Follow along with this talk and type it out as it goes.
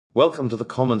Welcome to the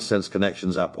Common Sense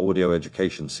Connections app audio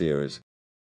education series.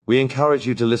 We encourage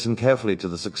you to listen carefully to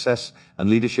the success and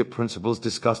leadership principles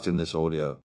discussed in this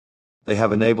audio. They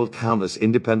have enabled countless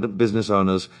independent business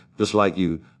owners just like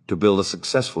you to build a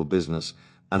successful business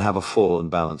and have a full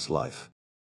and balanced life.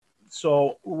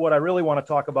 So what I really want to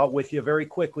talk about with you very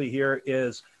quickly here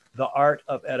is the art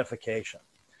of edification.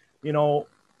 You know,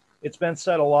 it's been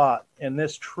said a lot, and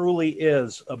this truly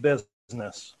is a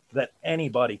business that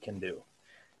anybody can do.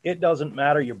 It doesn't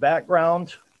matter your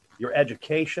background, your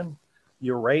education,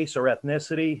 your race or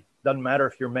ethnicity, doesn't matter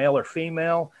if you're male or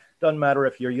female, doesn't matter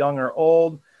if you're young or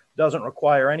old, doesn't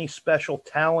require any special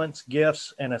talents,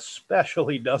 gifts, and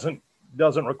especially doesn't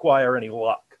require any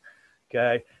luck.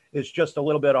 Okay? It's just a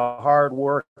little bit of hard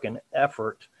work and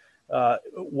effort.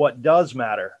 What does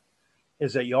matter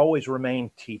is that you always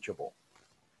remain teachable.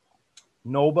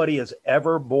 Nobody is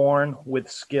ever born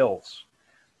with skills.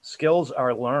 Skills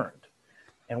are learned.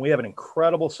 And we have an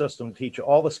incredible system to teach you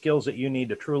all the skills that you need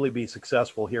to truly be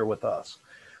successful here with us.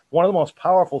 One of the most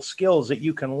powerful skills that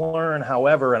you can learn,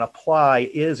 however, and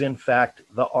apply is, in fact,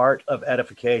 the art of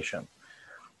edification,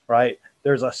 right?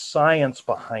 There's a science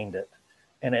behind it,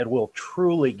 and it will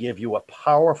truly give you a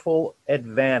powerful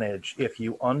advantage if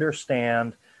you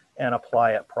understand and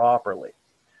apply it properly.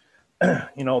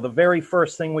 You know, the very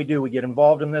first thing we do, we get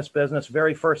involved in this business,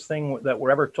 very first thing that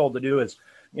we're ever told to do is,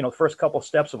 you know, the first couple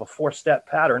steps of a 4-step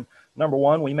pattern. Number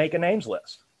one, we make a names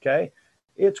list, okay?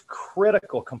 It's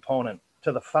critical component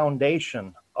to the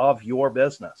foundation of your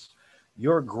business.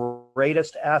 Your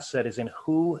greatest asset is in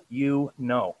who you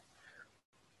know.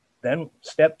 Then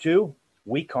step 2,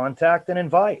 we contact and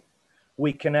invite.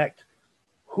 We connect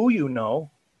who you know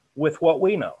with what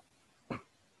we know.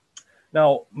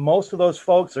 Now, most of those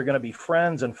folks are going to be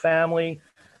friends and family,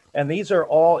 and these are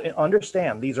all,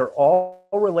 understand, these are all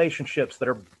relationships that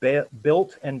are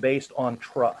built and based on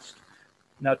trust.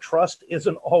 Now, trust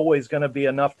isn't always going to be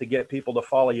enough to get people to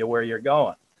follow you where you're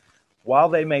going. While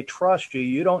they may trust you,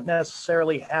 you don't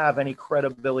necessarily have any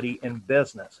credibility in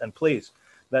business. And please,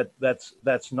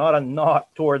 that's not a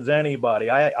knock towards anybody.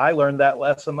 I learned that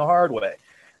lesson the hard way,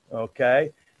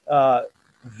 okay?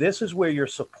 This is where your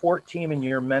support team and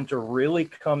your mentor really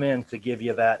come in to give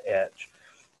you that edge.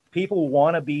 People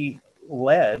want to be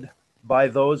led by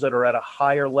those that are at a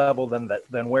higher level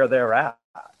than where they're at.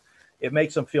 It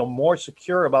makes them feel more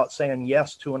secure about saying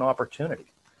yes to an opportunity.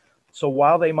 So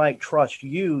while they might trust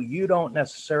you, you don't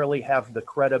necessarily have the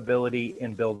credibility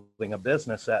in building a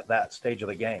business at that stage of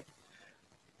the game.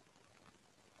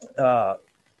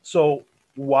 So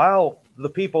while the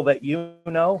people that you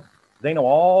know, they know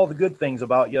all the good things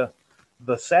about you,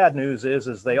 the sad news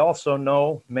is they also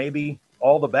know maybe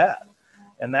all the bad.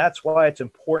 And that's why it's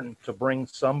important to bring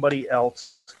somebody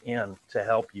else in to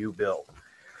help you build.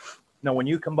 Now, when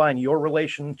you combine your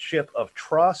relationship of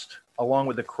trust along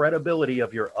with the credibility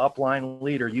of your upline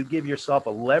leader, you give yourself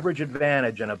a leverage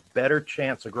advantage and a better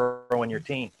chance of growing your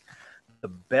team. The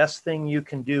best thing you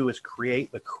can do is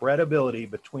create the credibility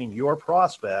between your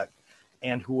prospect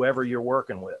and whoever you're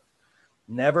working with.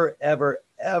 Never, ever,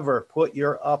 ever put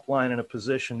your upline in a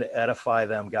position to edify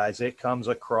them, guys. It comes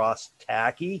across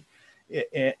tacky,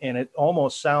 and it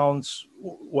almost sounds,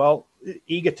 well,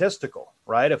 egotistical,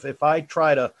 right? If I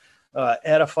try to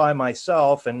edify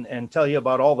myself and tell you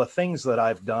about all the things that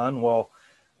I've done, well,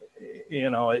 you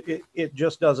know, it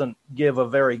just doesn't give a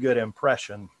very good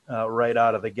impression right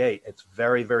out of the gate. It's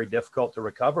very, very difficult to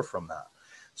recover from that.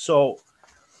 So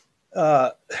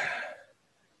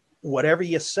whatever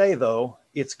you say, though,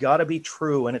 it's got to be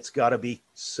true and it's got to be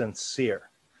sincere.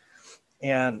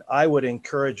 And I would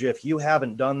encourage you, if you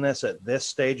haven't done this at this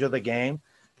stage of the game,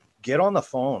 get on the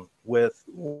phone with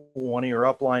one of your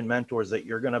upline mentors that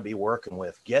you're going to be working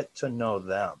with. Get to know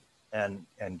them and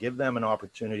give them an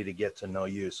opportunity to get to know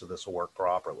you so this will work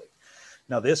properly.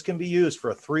 Now, this can be used for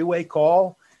a 3-way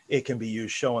call. It can be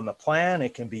used showing the plan.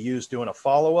 It can be used doing a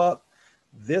follow-up.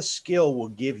 This skill will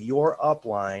give your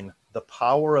upline the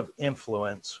power of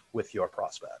influence with your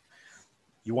prospect.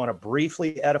 You want to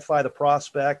briefly edify the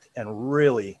prospect and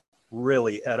really,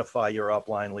 really edify your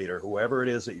upline leader, whoever it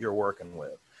is that you're working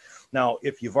with. Now,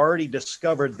 if you've already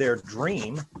discovered their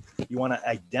dream, you want to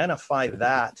identify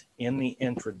that in the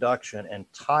introduction and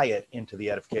tie it into the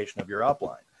edification of your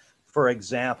upline. For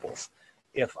example,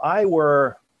 if I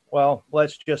were, well,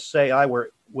 let's just say I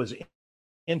was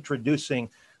introducing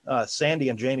Sandy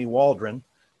and Jamie Waldron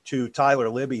to Tyler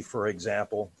Libby, for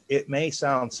example, it may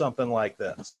sound something like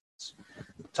this.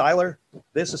 Tyler,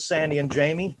 this is Sandy and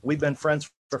Jamie. We've been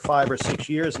friends for 5 or 6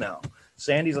 years now.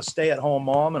 Sandy's a stay-at-home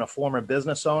mom and a former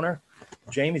business owner.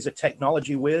 Jamie's a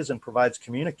technology whiz and provides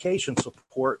communication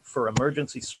support for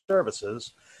emergency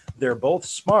services. They're both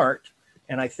smart.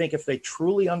 And I think if they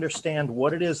truly understand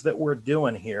what it is that we're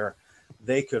doing here,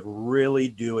 they could really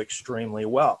do extremely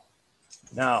well.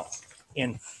 Now,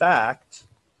 in fact,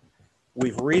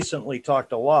 we've recently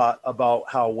talked a lot about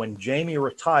how when Jamie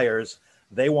retires,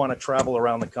 they want to travel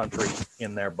around the country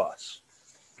in their bus.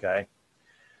 Okay.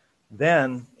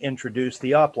 Then introduce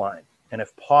the upline. And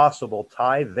if possible,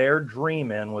 tie their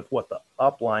dream in with what the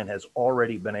upline has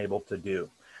already been able to do.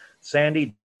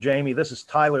 Sandy, Jamie, this is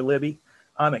Tyler Libby.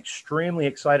 I'm extremely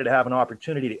excited to have an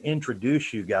opportunity to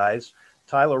introduce you guys.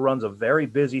 Tyler runs a very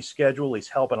busy schedule. He's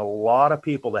helping a lot of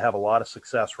people to have a lot of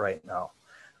success right now.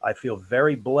 I feel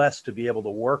very blessed to be able to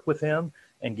work with him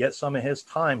and get some of his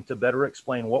time to better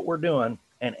explain what we're doing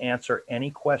and answer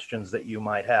any questions that you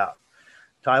might have.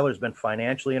 Tyler's been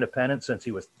financially independent since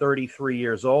he was 33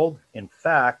 years old. In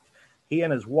fact, he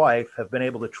and his wife have been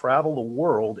able to travel the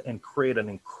world and create an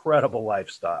incredible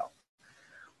lifestyle.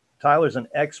 Tyler's an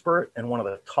expert and one of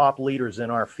the top leaders in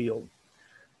our field.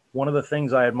 One of the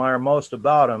things I admire most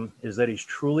about him is that he's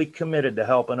truly committed to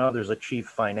helping others achieve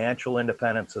financial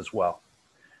independence as well.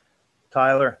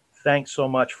 Tyler, thanks so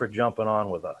much for jumping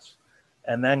on with us.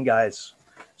 And then, guys,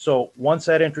 so once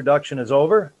that introduction is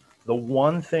over, the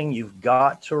one thing you've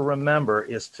got to remember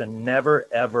is to never,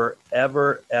 ever,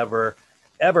 ever, ever,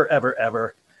 ever, ever,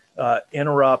 ever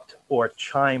interrupt or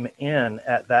chime in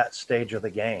at that stage of the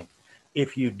game.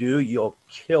 If you do, you'll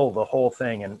kill the whole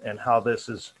thing and how this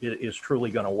is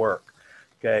truly going to work.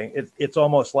 Okay, it's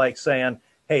almost like saying,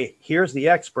 hey, here's the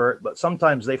expert, but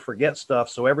sometimes they forget stuff,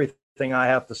 so everything I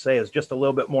have to say is just a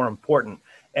little bit more important.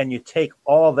 And you take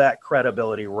all that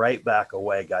credibility right back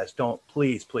away, guys.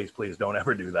 Please don't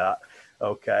ever do that.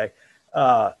 Okay,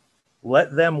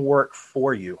 let them work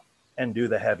for you and do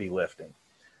the heavy lifting.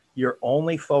 Your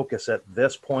only focus at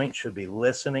this point should be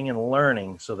listening and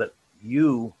learning so that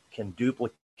you can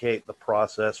duplicate the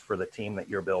process for the team that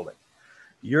you're building.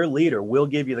 Your leader will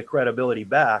give you the credibility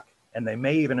back, and they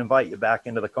may even invite you back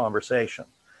into the conversation.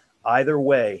 Either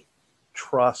way,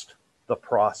 trust the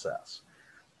process.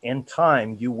 In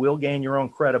time, you will gain your own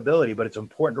credibility, but it's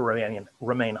important to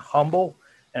remain humble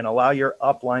and allow your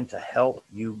upline to help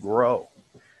you grow.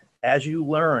 As you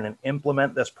learn and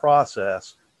implement this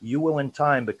process, you will in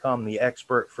time become the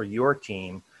expert for your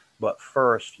team, but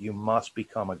first you must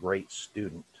become a great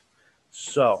student.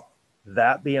 So,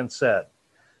 that being said,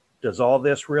 does all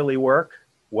this really work?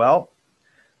 Well,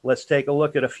 let's take a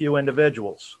look at a few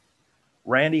individuals.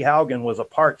 Randy Haugen was a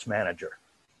parts manager.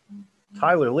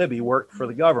 Tyler Libby worked for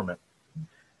the government.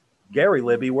 Gary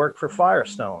Libby worked for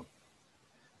Firestone.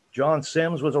 John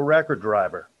Sims was a record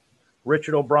driver.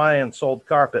 Richard O'Brien sold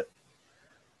carpet.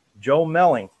 Joe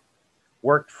Melling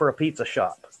worked for a pizza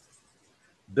shop.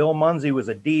 Bill Munsey was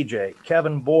a DJ.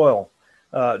 Kevin Boyle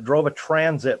drove a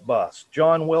transit bus.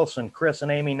 John Wilson, Chris and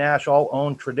Amy Nash all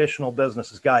owned traditional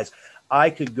businesses. Guys, I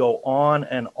could go on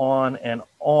and on and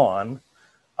on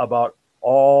about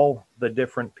all the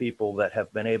different people that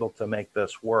have been able to make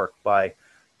this work by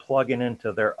plugging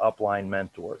into their upline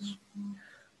mentors.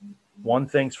 One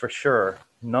thing's for sure,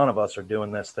 none of us are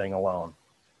doing this thing alone.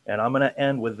 And I'm going to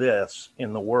end with this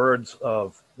in the words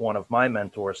of one of my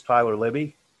mentors, Tyler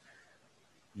Libby.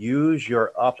 Use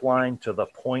your upline to the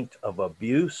point of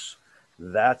abuse.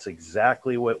 That's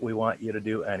exactly what we want you to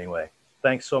do anyway.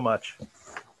 Thanks so much.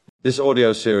 This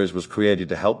audio series was created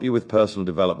to help you with personal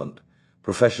development,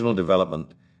 professional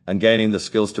development, and gaining the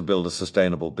skills to build a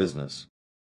sustainable business.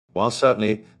 While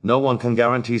certainly no one can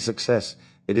guarantee success,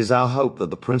 it is our hope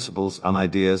that the principles and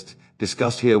ideas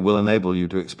discussed here will enable you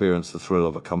to experience the thrill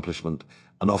of accomplishment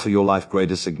and offer your life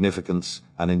greater significance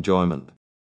and enjoyment.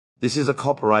 This is a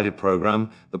copyrighted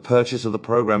program. The purchase of the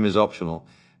program is optional,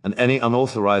 and any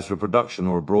unauthorized reproduction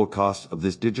or broadcast of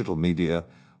this digital media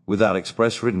without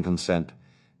express written consent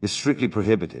is strictly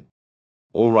prohibited.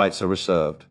 All rights are reserved.